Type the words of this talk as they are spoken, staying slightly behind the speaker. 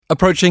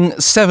Approaching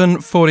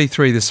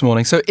 7:43 this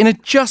morning. So in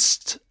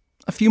just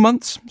a few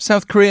months,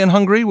 South Korea and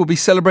Hungary will be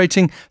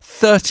celebrating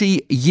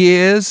 30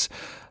 years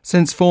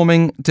since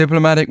forming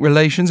diplomatic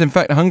relations. In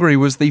fact, Hungary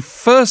was the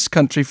first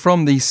country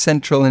from the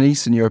Central and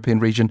Eastern European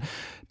region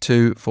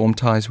to form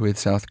ties with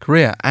South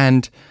Korea.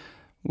 And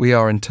we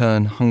are in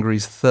turn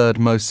Hungary's third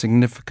most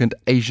significant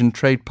Asian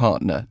trade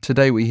partner.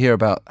 Today we hear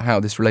about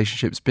how this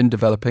relationship's been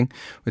developing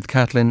with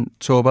Katalin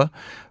Csorba,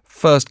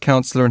 First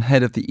Councillor and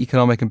Head of the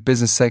Economic and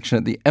Business Section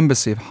at the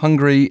Embassy of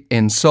Hungary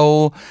in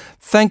Seoul.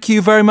 Thank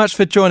you very much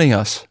for joining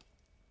us.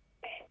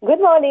 Good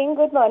morning,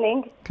 good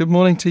morning. Good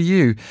morning to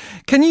you.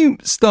 Can you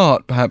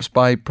start perhaps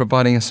by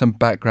providing us some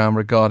background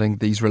regarding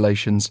these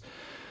relations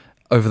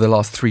over the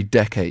last 3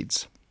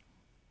 decades?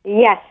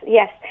 Yes.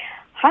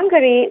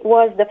 Hungary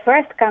was the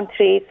first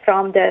country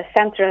from the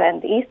Central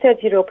and Eastern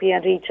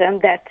European region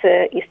that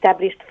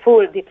established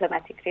full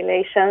diplomatic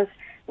relations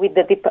with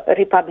the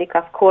Republic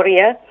of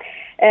Korea.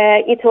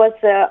 It was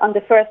on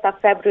the 1st of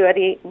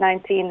February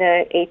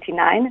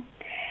 1989.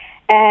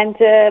 And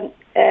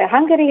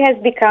Hungary has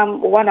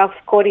become one of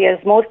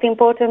Korea's most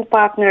important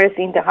partners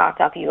in the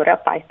heart of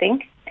Europe, I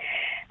think.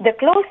 The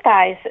close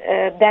ties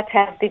that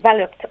have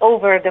developed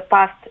over the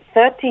past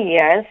 30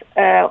 years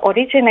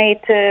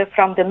originate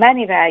from the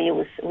many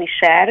values we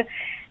share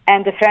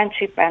and the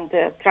friendship and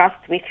the trust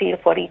we feel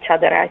for each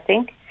other, I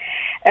think.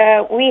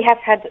 We have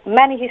had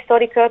many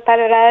historical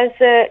parallels.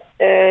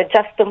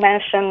 Just to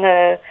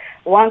mention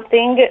one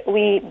thing,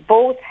 we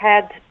both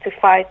had to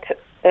fight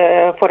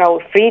for our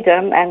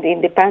freedom and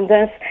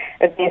independence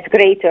against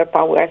greater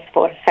powers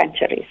for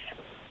centuries.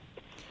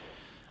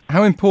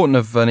 How important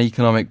of an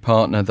economic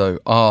partner, though,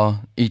 are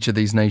each of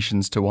these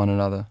nations to one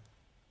another?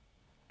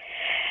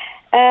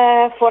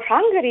 For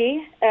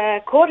Hungary,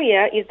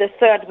 Korea is the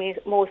third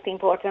most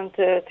important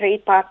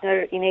trade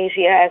partner in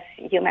Asia, as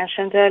you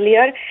mentioned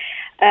earlier.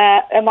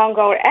 Among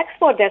our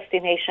export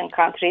destination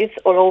countries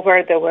all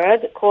over the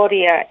world,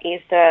 Korea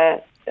is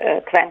the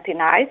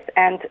 29th,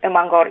 and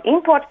among our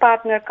import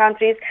partner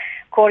countries,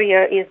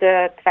 Korea is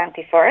the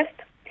 21st.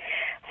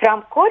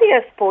 From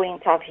Korea's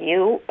point of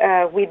view,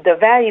 with the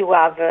value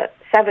of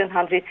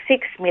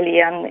 $706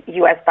 million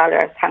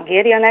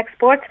Hungarian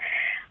exports,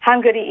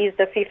 Hungary is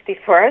the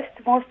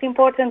 51st most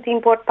important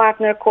import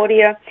partner,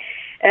 Korea.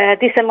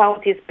 This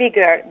amount is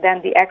bigger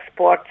than the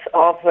exports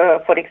of,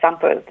 for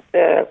example,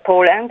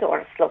 Poland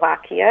or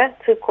Slovakia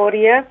to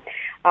Korea,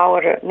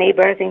 our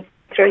neighbors in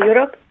Central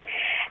Europe.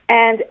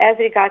 And as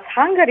regards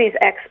Hungary's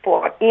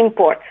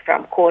imports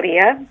from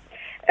Korea,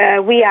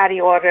 we are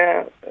your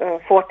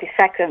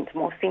 42nd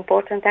most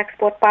important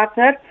export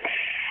partner.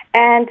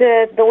 And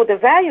though the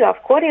value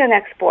of Korean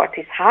export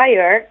is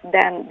higher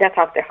than that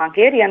of the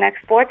Hungarian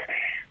exports,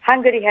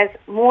 Hungary has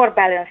more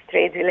balanced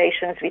trade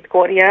relations with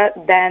Korea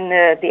than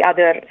the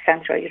other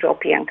Central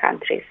European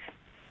countries.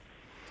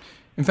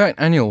 In fact,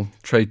 annual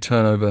trade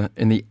turnover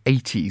in the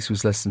 80s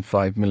was less than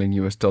 $5 million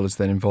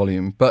then in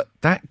volume, but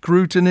that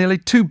grew to nearly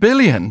 $2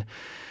 billion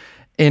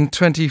in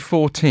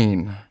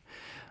 2014.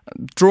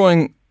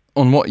 Drawing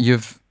on what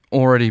you've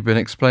already been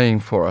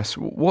explaining for us,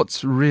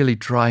 what's really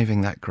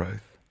driving that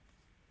growth?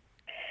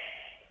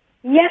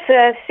 Yes,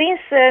 since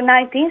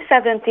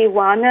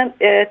 1971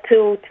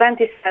 to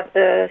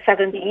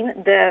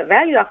 2017, the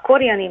value of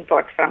Korean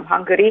imports from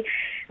Hungary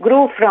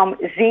grew from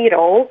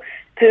zero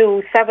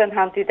to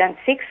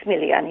 $706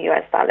 million.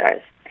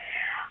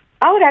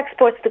 Our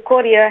exports to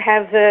Korea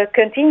have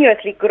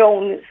continuously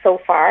grown so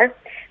far.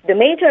 The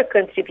major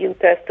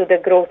contributors to the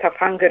growth of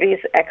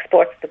Hungary's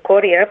exports to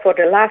Korea for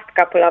the last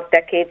couple of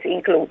decades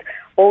include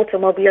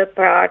automobile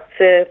parts,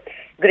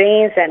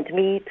 grains and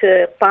meat,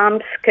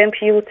 pumps,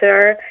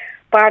 computer,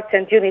 parts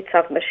and units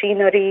of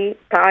machinery,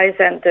 ties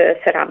and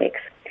ceramics.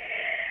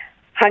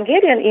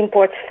 Hungarian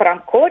imports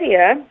from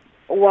Korea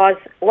was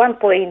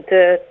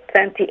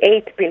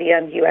 $1.28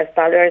 billion in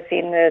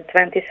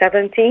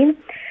 2017.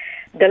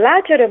 The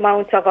larger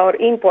amount of our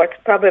imports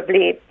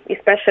probably,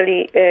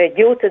 especially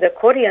due to the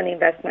Korean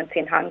investments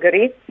in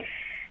Hungary,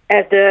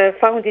 as the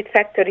founded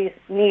factories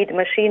need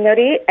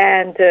machinery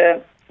and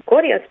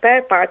Korean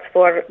spare parts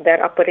for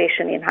their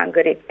operation in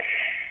Hungary.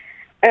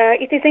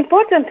 It is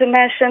important to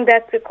mention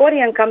that the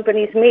Korean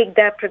companies make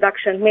their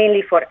production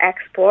mainly for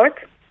export,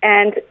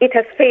 and it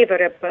has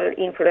favorable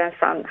influence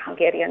on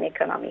Hungarian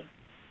economy.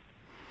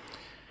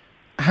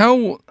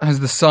 How has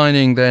the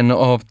signing then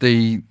of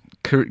the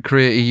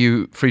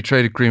Korea-EU Free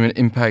Trade Agreement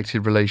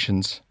impacted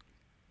relations?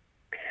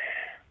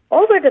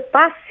 Over the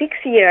past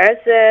 6 years,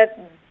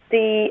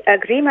 the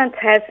agreement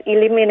has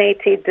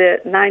eliminated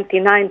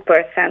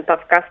 99%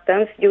 of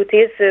customs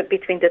duties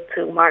between the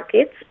two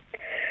markets.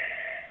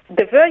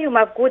 The volume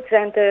of goods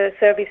and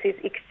services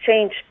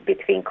exchanged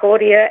between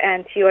Korea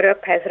and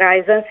Europe has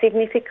risen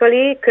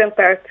significantly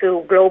compared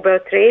to global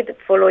trade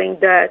following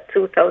the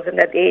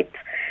 2008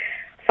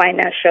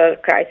 financial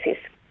crisis.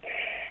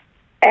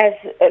 As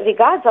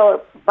regards our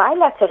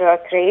bilateral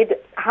trade,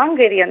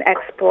 Hungarian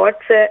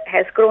exports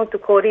has grown to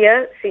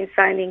Korea since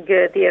signing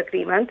the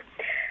agreement.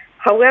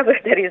 However,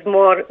 there is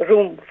more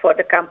room for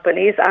the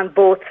companies on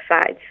both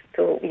sides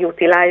to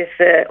utilize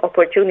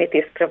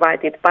opportunities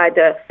provided by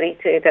the free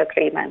trade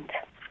agreement.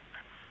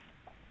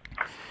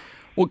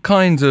 What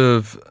kind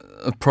of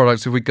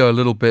products, if we go a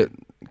little bit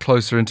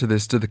closer into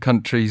this, do the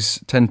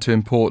countries tend to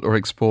import or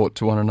export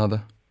to one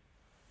another?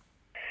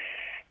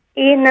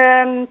 In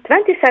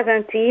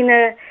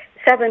 2017,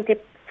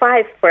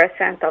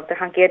 75% of the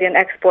Hungarian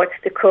exports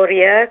to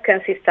Korea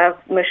consist of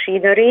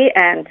machinery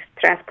and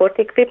transport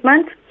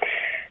equipment.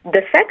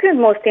 The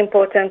second most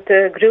important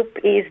group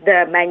is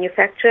the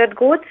manufactured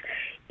goods.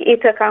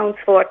 It accounts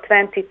for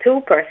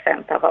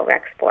 22% of our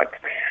exports.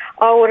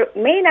 Our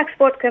main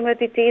export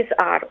commodities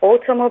are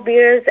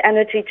automobiles,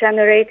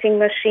 energy-generating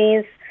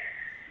machines,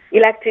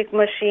 electric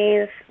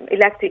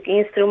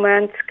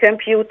instruments,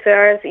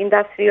 computers,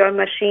 industrial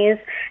machines,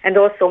 and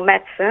also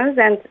medicines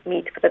and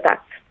meat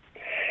products.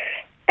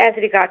 As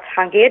regards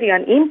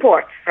Hungarian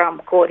imports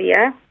from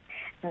Korea,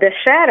 the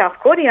share of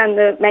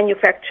Korean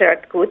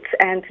manufactured goods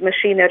and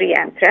machinery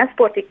and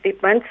transport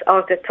equipment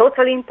of the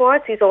total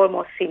imports is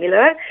almost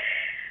similar,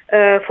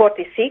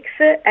 46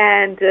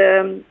 and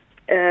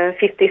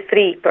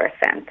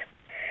 53%.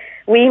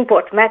 We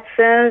import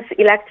medicines,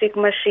 electric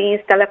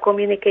machines,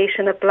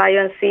 telecommunication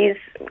appliances,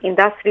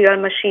 industrial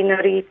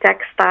machinery,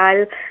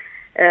 textile,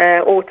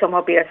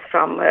 automobiles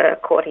from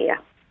Korea.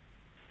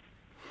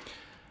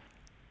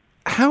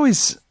 How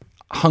is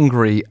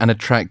Hungary an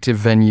attractive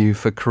venue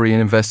for Korean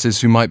investors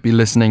who might be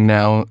listening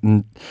now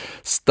and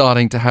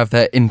starting to have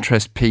their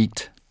interest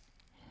piqued?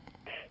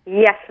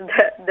 Yes,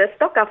 the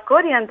stock of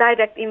Korean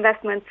direct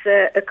investments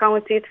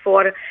accounted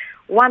for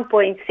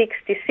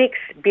 1.66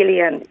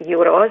 billion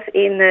euros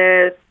in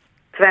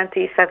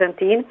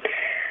 2017.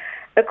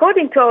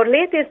 According to our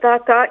latest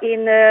data,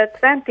 in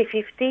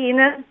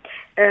 2015,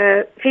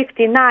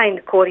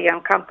 59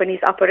 Korean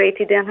companies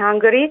operated in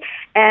Hungary,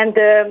 and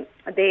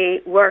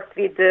they worked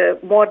with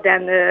more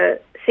than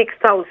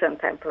 6,000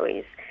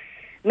 employees.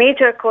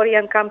 Major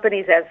Korean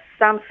companies as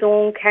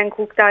Samsung,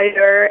 Hankook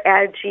Tire,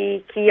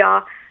 LG,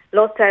 Kia,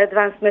 Lotte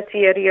Advanced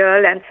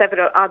Material, and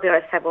several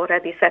others have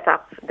already set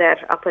up their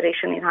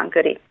operation in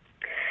Hungary.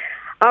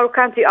 Our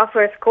country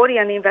offers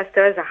Korean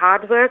investors a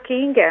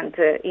hardworking and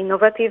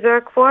innovative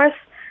workforce,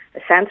 a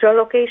central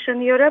location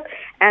in Europe,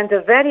 and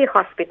a very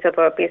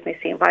hospitable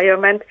business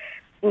environment.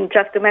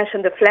 Just to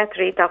mention the flat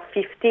rate of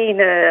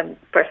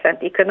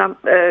 15%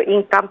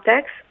 income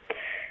tax,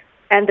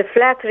 and the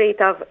flat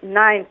rate of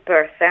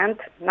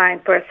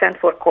 9%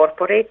 for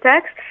corporate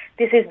tax.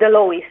 This is the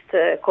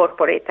lowest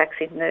corporate tax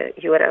in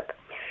Europe.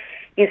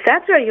 In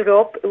Central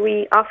Europe,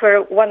 we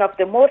offer one of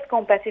the most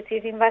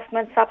competitive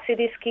investment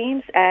subsidy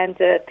schemes and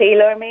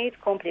tailor-made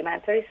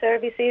complementary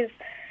services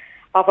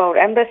of our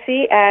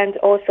embassy and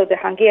also the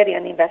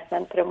Hungarian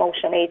Investment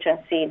Promotion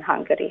Agency in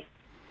Hungary.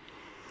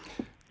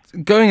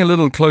 Going a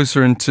little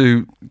closer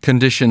into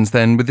conditions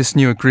then, with this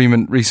new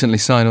agreement recently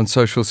signed on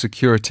social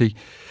security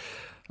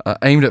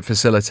aimed at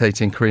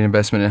facilitating Korean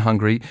investment in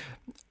Hungary,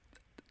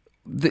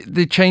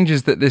 the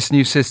changes that this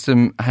new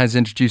system has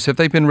introduced, have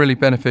they been really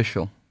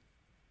beneficial?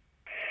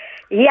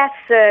 Yes,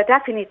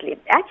 definitely.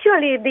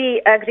 Actually,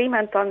 the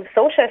agreement on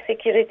social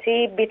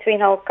security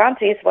between our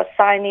countries was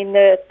signed in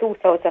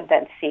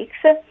 2006,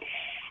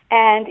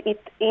 and it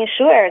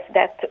ensures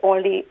that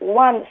only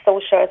one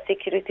social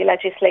security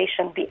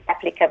legislation be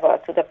applicable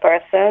to the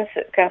persons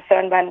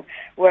concerned when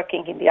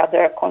working in the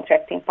other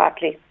contracting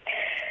party.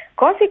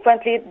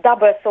 Consequently,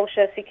 double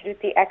social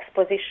security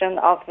exposition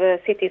of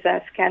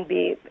citizens can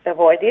be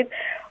avoided.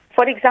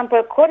 For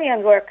example,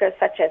 Korean workers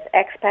such as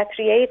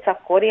expatriates of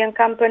Korean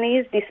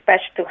companies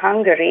dispatched to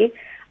Hungary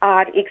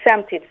are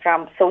exempted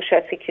from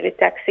social security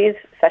taxes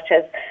such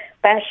as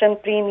pension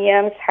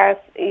premiums,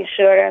 health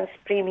insurance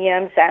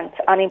premiums, and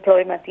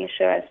unemployment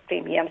insurance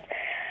premiums.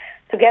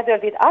 Together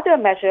with other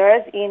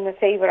measures in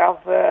favor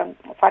of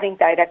foreign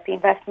direct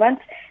investment,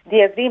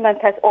 the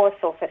agreement has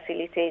also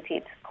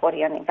facilitated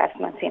Korean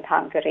investments in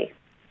Hungary.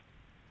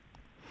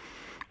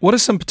 What are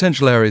some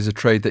potential areas of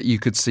trade that you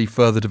could see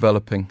further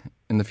developing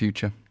in the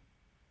future?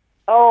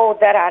 Oh,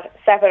 there are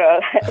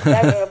several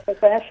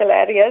potential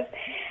areas.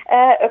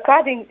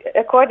 According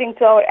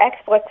to our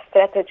export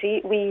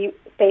strategy, we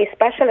pay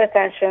special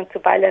attention to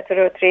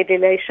bilateral trade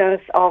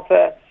relations of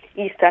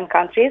Eastern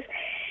countries.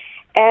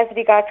 As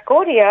regards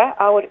Korea,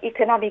 our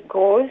economic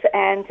goals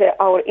and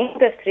our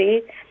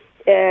industry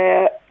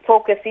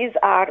focuses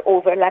are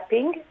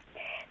overlapping.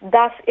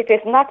 Thus, it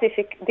is not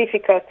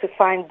difficult to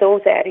find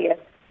those areas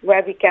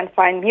where we can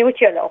find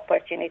mutual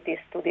opportunities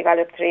to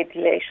develop trade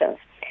relations.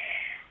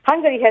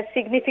 Hungary has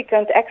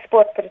significant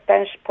export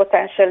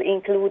potential,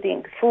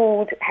 including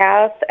food,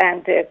 health,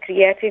 and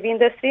creative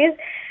industries,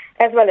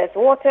 as well as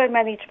water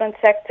management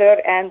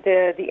sector and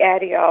the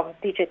area of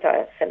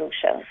digital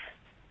solutions.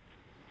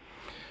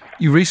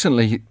 You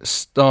recently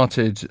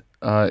started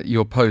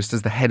your post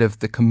as the head of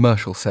the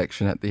commercial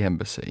section at the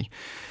embassy.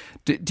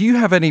 Do you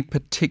have any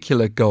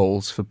particular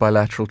goals for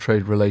bilateral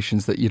trade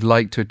relations that you'd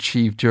like to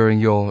achieve during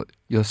your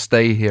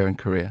stay here in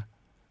Korea?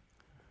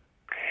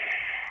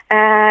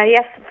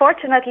 Yes,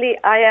 fortunately,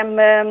 I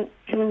am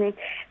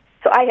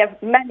So I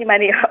have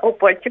many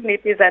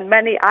opportunities and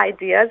many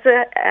ideas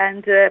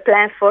and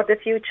plans for the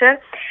future.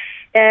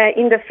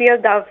 In the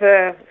field of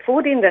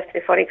food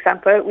industry, for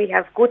example, we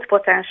have good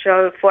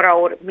potential for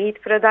our meat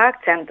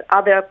products and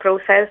other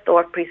processed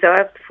or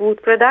preserved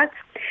food products.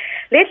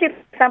 Lately, for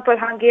example,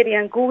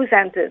 Hungarian goose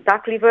and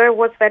duck liver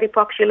was very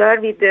popular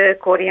with the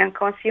Korean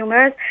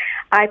consumers.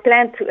 I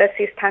plan to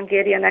assist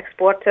Hungarian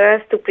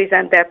exporters to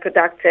present their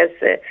products as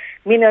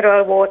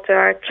mineral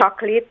water,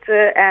 chocolate,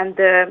 and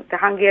the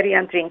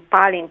Hungarian drink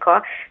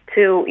palinka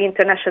to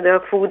international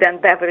food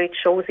and beverage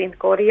shows in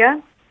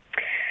Korea.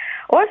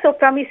 Also,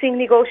 promising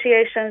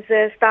negotiations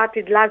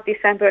started last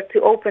December to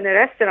open a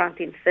restaurant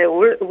in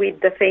Seoul with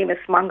the famous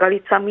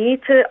mangalitsa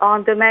meat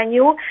on the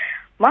menu.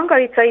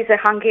 Mangalitsa is a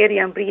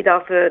Hungarian breed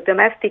of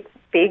domestic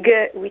pig,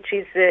 which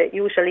is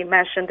usually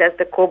mentioned as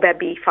the Kobe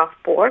beef of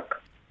pork.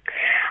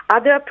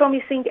 Other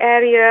promising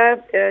area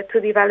to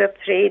develop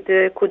trade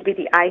could be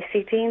the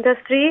ICT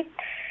industry.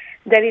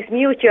 There is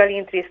mutual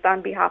interest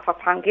on behalf of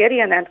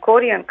Hungarian and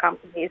Korean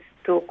companies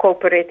to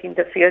cooperate in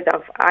the field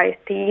of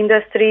IT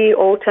industry,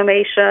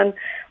 automation,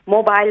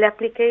 mobile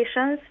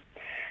applications.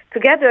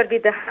 Together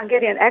with the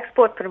Hungarian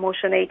Export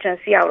Promotion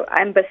Agency, our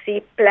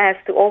embassy plans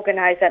to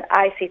organize an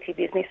ICT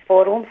business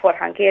forum for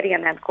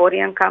Hungarian and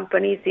Korean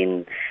companies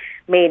in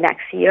May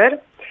next year.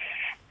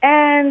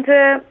 And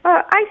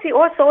I see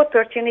also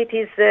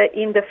opportunities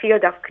in the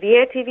field of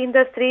creative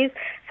industries,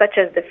 such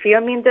as the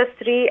film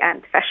industry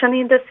and fashion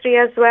industry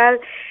as well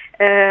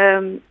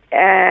as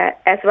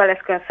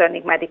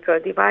concerning medical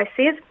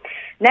devices.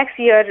 Next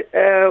year,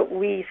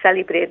 we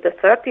celebrate the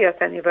 30th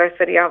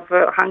anniversary of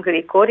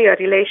Hungary-Korea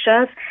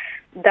relations.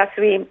 Thus,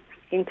 we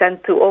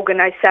intend to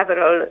organize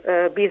several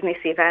business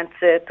events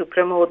to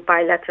promote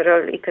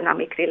bilateral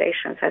economic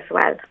relations as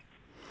well.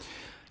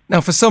 Now,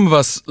 for some of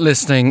us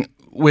listening,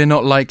 we're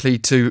not likely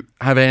to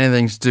have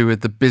anything to do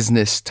with the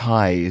business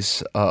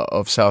ties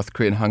of South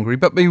Korea and Hungary,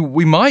 but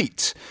we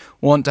might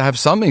want to have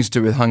something to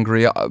do with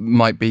Hungary.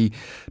 Might be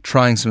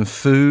trying some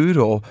food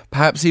or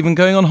perhaps even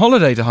going on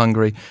holiday to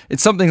Hungary.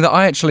 It's something that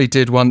I actually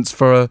did once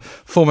for a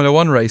Formula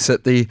One race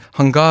at the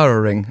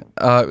Hungaroring.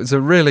 It was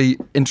a really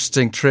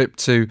interesting trip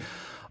to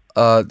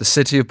the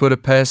city of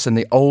Budapest and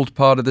the old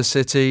part of the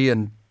city,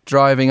 and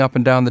driving up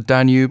and down the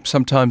Danube,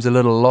 sometimes a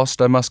little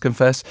lost, I must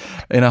confess,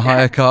 in a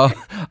hire car.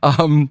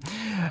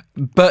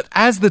 But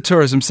as the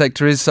tourism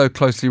sector is so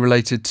closely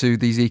related to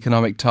these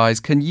economic ties,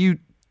 can you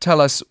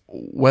tell us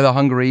whether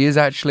Hungary is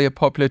actually a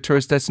popular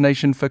tourist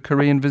destination for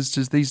Korean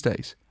visitors these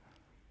days?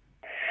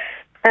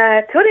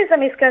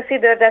 Tourism is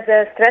considered as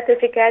a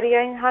strategic area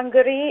in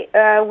Hungary,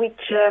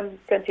 which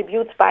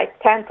contributes by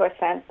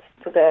 10%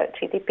 to the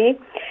GDP.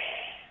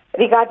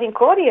 Regarding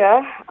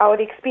Korea,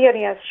 our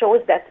experience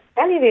shows that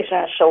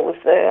television shows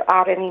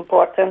are an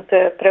important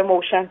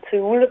promotion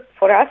tool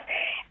for us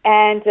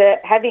and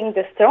having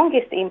the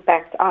strongest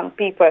impact on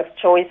people's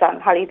choice on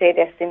holiday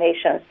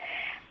destinations.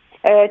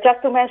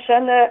 Just to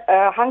mention,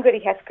 Hungary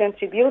has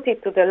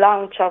contributed to the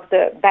launch of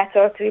the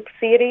Battle Trip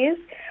series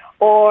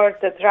or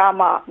the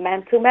drama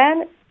Man to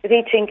Man,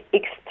 reaching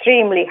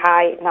extremely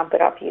high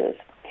number of views.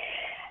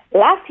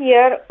 Last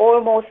year,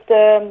 almost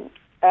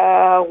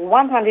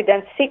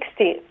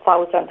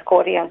 160,000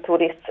 Korean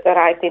tourists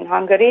arrived in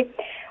Hungary,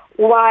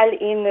 while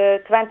in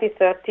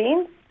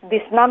 2013,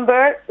 this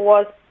number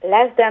was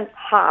less than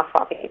half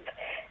of it,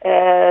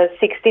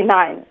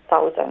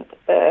 69,000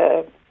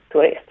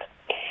 tourists.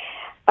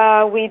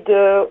 With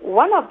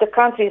one of the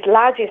country's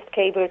largest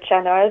cable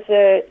channels,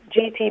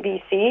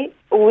 GTBC,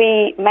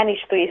 we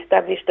managed to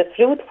establish the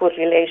fruitful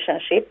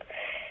relationship,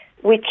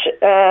 which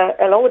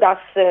allowed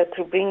us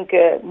to bring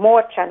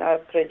more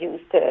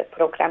channel-produced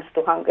programs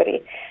to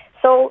Hungary.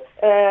 So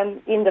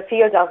in the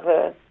field of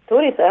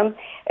tourism,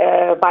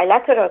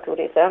 bilateral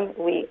tourism,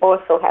 we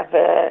also have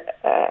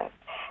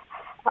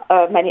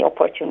many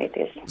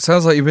opportunities.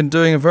 Sounds like you've been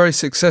doing a very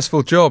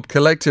successful job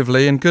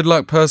collectively, and good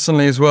luck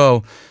personally as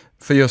well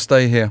for your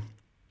stay here.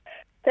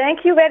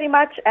 Thank you very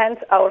much, and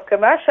our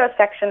commercial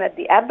section at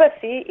the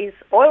embassy is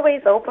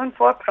always open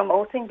for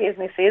promoting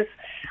businesses.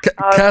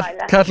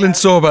 Katalin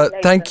Csorba,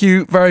 thank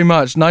you very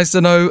much. Nice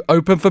to know.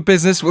 Open for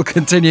business. We'll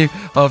continue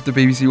after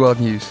BBC World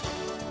News.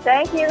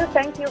 Thank you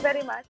very much.